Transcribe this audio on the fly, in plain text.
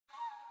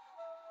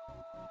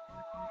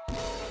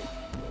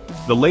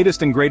The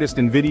latest and greatest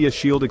Nvidia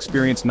Shield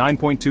Experience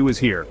 9.2 is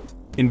here.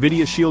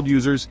 Nvidia Shield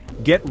users,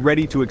 get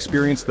ready to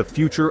experience the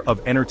future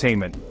of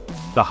entertainment.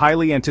 The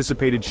highly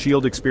anticipated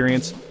Shield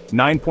Experience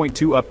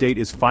 9.2 update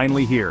is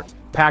finally here,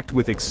 packed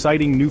with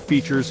exciting new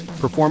features,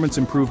 performance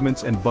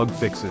improvements, and bug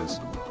fixes.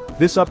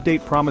 This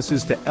update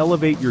promises to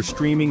elevate your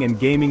streaming and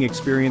gaming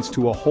experience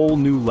to a whole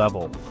new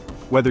level.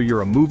 Whether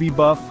you're a movie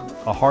buff,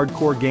 a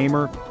hardcore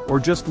gamer, or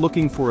just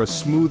looking for a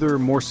smoother,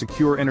 more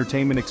secure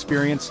entertainment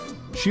experience,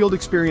 Shield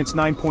Experience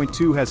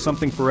 9.2 has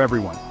something for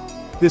everyone.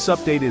 This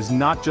update is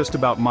not just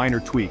about minor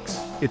tweaks,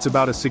 it's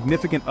about a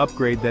significant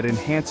upgrade that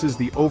enhances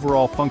the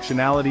overall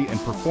functionality and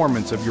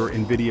performance of your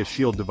Nvidia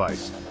Shield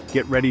device.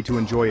 Get ready to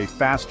enjoy a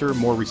faster,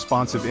 more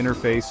responsive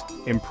interface,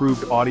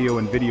 improved audio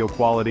and video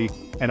quality,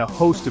 and a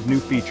host of new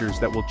features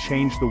that will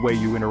change the way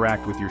you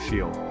interact with your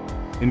Shield.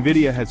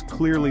 Nvidia has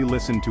clearly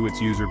listened to its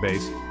user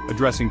base,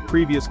 addressing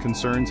previous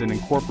concerns and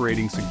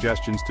incorporating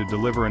suggestions to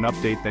deliver an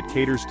update that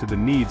caters to the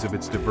needs of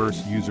its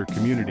diverse user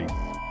community.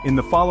 In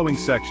the following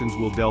sections,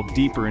 we'll delve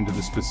deeper into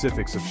the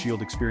specifics of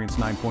Shield Experience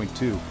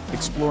 9.2,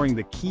 exploring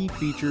the key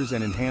features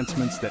and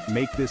enhancements that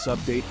make this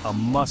update a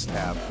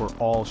must-have for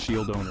all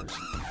Shield owners.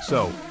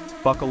 So,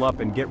 buckle up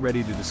and get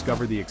ready to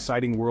discover the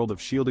exciting world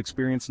of Shield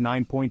Experience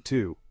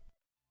 9.2.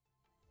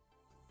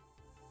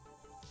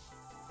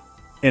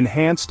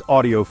 Enhanced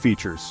audio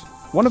features.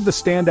 One of the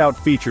standout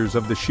features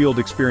of the Shield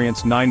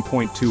Experience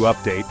 9.2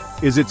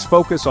 update is its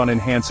focus on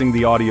enhancing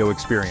the audio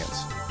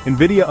experience.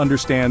 Nvidia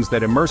understands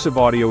that immersive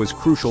audio is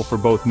crucial for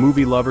both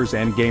movie lovers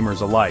and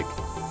gamers alike,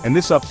 and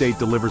this update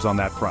delivers on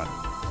that front.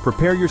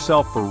 Prepare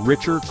yourself for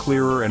richer,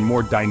 clearer, and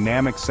more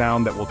dynamic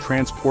sound that will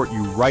transport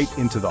you right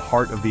into the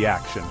heart of the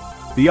action.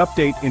 The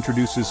update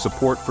introduces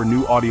support for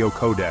new audio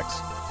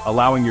codecs,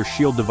 allowing your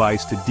Shield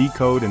device to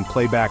decode and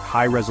playback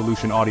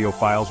high-resolution audio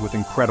files with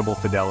incredible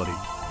fidelity.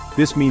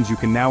 This means you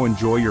can now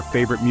enjoy your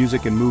favorite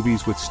music and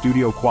movies with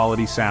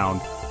studio-quality sound,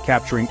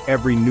 capturing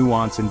every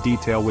nuance and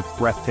detail with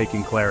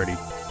breathtaking clarity.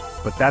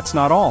 But that's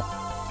not all.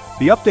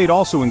 The update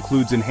also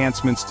includes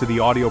enhancements to the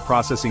audio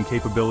processing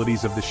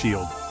capabilities of the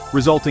Shield,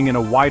 resulting in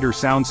a wider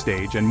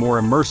soundstage and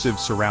more immersive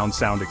surround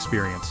sound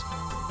experience.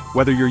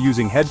 Whether you're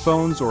using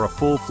headphones or a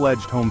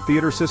full-fledged home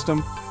theater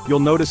system, you'll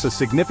notice a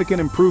significant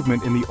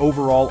improvement in the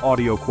overall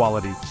audio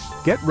quality.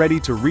 Get ready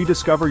to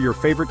rediscover your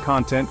favorite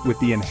content with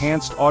the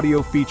enhanced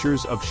audio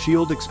features of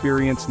Shield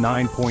Experience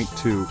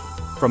 9.2.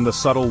 From the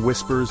subtle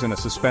whispers in a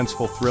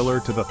suspenseful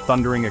thriller to the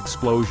thundering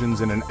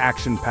explosions in an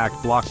action-packed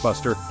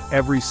blockbuster,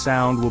 every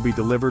sound will be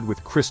delivered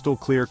with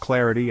crystal-clear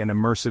clarity and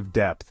immersive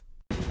depth.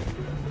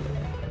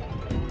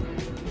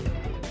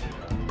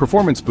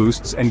 Performance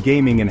boosts and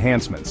gaming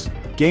enhancements.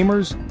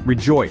 Gamers,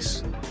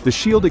 rejoice! The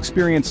Shield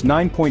Experience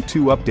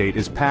 9.2 update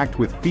is packed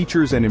with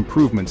features and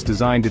improvements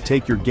designed to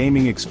take your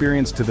gaming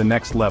experience to the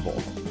next level.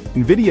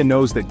 Nvidia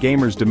knows that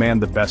gamers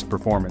demand the best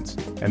performance,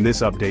 and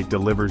this update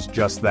delivers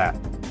just that.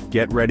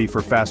 Get ready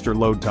for faster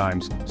load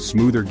times,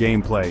 smoother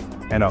gameplay,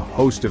 and a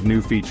host of new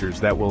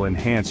features that will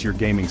enhance your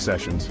gaming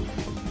sessions.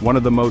 One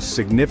of the most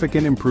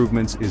significant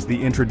improvements is the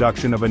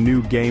introduction of a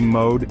new game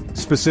mode,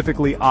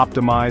 specifically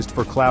optimized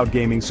for cloud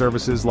gaming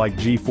services like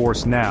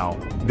GeForce Now.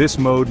 This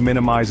mode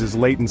minimizes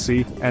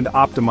latency and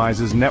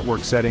optimizes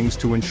network settings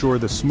to ensure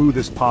the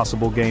smoothest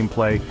possible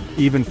gameplay,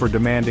 even for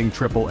demanding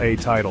AAA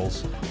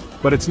titles.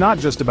 But it's not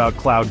just about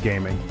cloud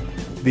gaming.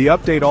 The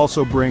update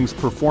also brings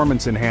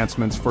performance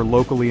enhancements for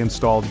locally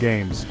installed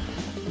games.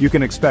 You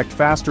can expect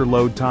faster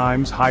load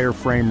times, higher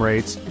frame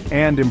rates,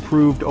 and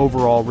improved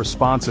overall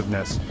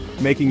responsiveness,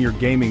 making your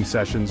gaming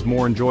sessions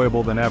more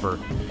enjoyable than ever.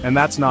 And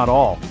that's not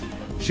all.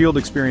 Shield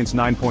Experience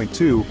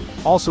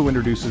 9.2 also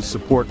introduces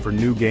support for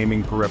new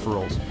gaming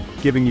peripherals,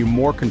 giving you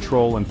more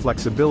control and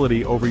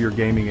flexibility over your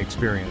gaming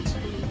experience.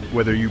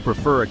 Whether you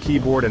prefer a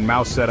keyboard and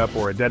mouse setup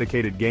or a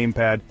dedicated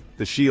gamepad,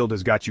 the Shield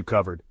has got you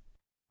covered.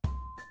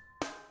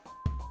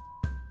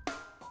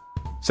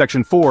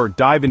 Section 4,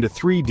 dive into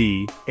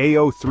 3D,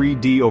 AO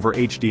 3D over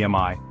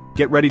HDMI.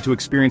 Get ready to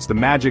experience the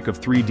magic of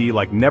 3D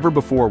like never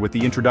before with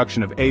the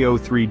introduction of AO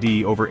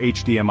 3D over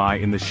HDMI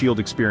in the Shield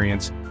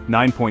Experience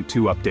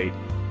 9.2 update.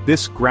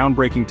 This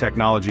groundbreaking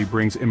technology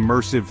brings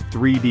immersive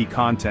 3D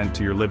content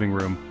to your living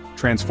room,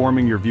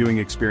 transforming your viewing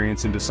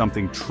experience into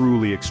something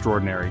truly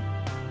extraordinary.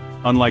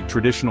 Unlike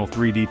traditional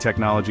 3D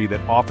technology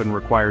that often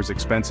requires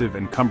expensive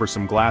and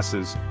cumbersome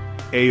glasses,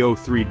 AO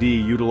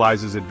 3D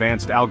utilizes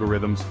advanced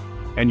algorithms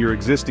and your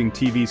existing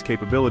TV's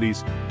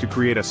capabilities to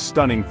create a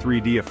stunning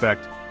 3D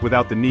effect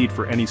without the need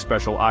for any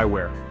special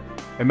eyewear.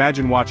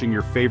 Imagine watching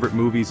your favorite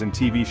movies and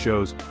TV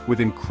shows with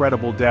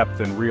incredible depth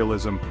and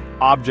realism,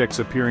 objects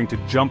appearing to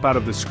jump out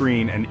of the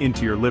screen and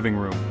into your living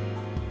room.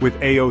 With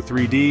AO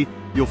 3D,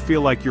 you'll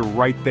feel like you're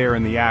right there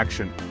in the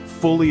action,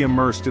 fully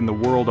immersed in the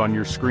world on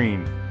your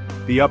screen.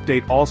 The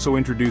update also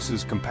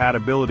introduces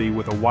compatibility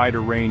with a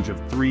wider range of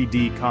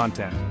 3D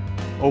content,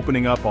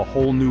 opening up a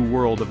whole new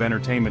world of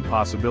entertainment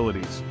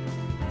possibilities.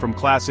 From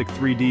classic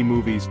 3D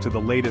movies to the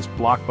latest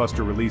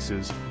blockbuster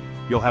releases,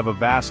 you'll have a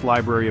vast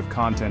library of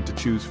content to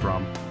choose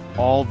from,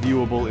 all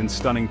viewable in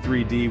stunning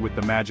 3D with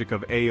the magic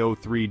of AO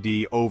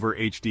 3D over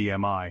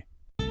HDMI.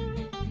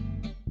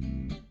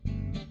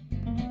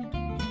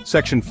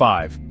 Section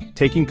 5.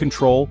 Taking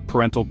Control,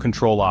 Parental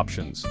Control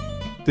Options.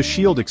 The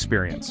Shield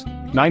Experience.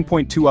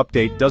 9.2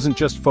 update doesn't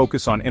just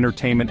focus on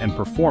entertainment and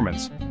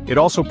performance, it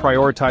also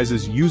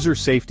prioritizes user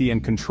safety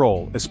and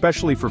control,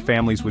 especially for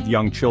families with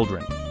young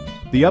children.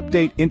 The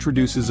update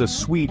introduces a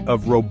suite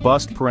of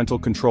robust parental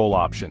control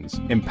options,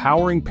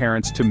 empowering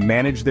parents to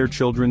manage their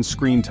children's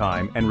screen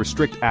time and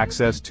restrict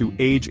access to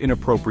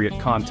age-inappropriate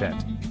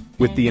content.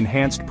 With the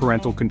enhanced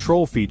parental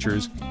control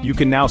features, you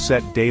can now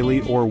set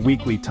daily or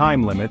weekly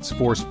time limits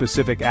for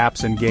specific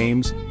apps and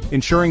games,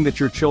 ensuring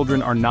that your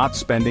children are not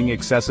spending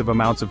excessive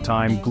amounts of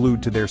time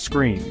glued to their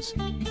screens.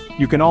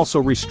 You can also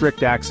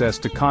restrict access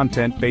to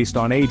content based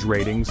on age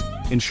ratings,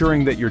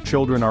 ensuring that your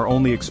children are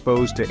only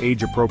exposed to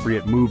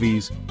age-appropriate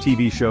movies,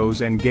 TV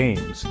shows, and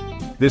games.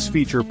 This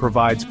feature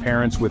provides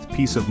parents with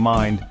peace of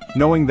mind,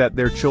 knowing that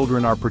their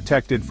children are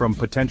protected from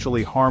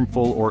potentially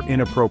harmful or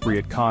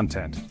inappropriate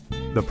content.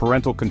 The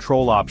parental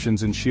control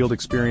options in Shield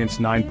Experience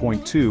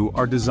 9.2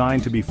 are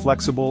designed to be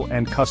flexible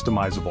and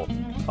customizable,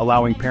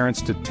 allowing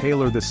parents to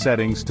tailor the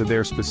settings to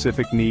their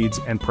specific needs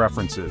and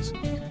preferences.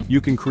 You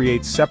can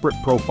create separate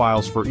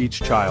profiles for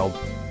each child,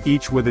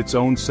 each with its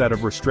own set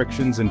of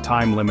restrictions and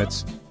time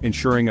limits,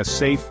 ensuring a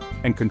safe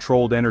and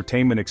controlled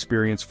entertainment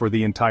experience for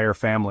the entire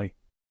family.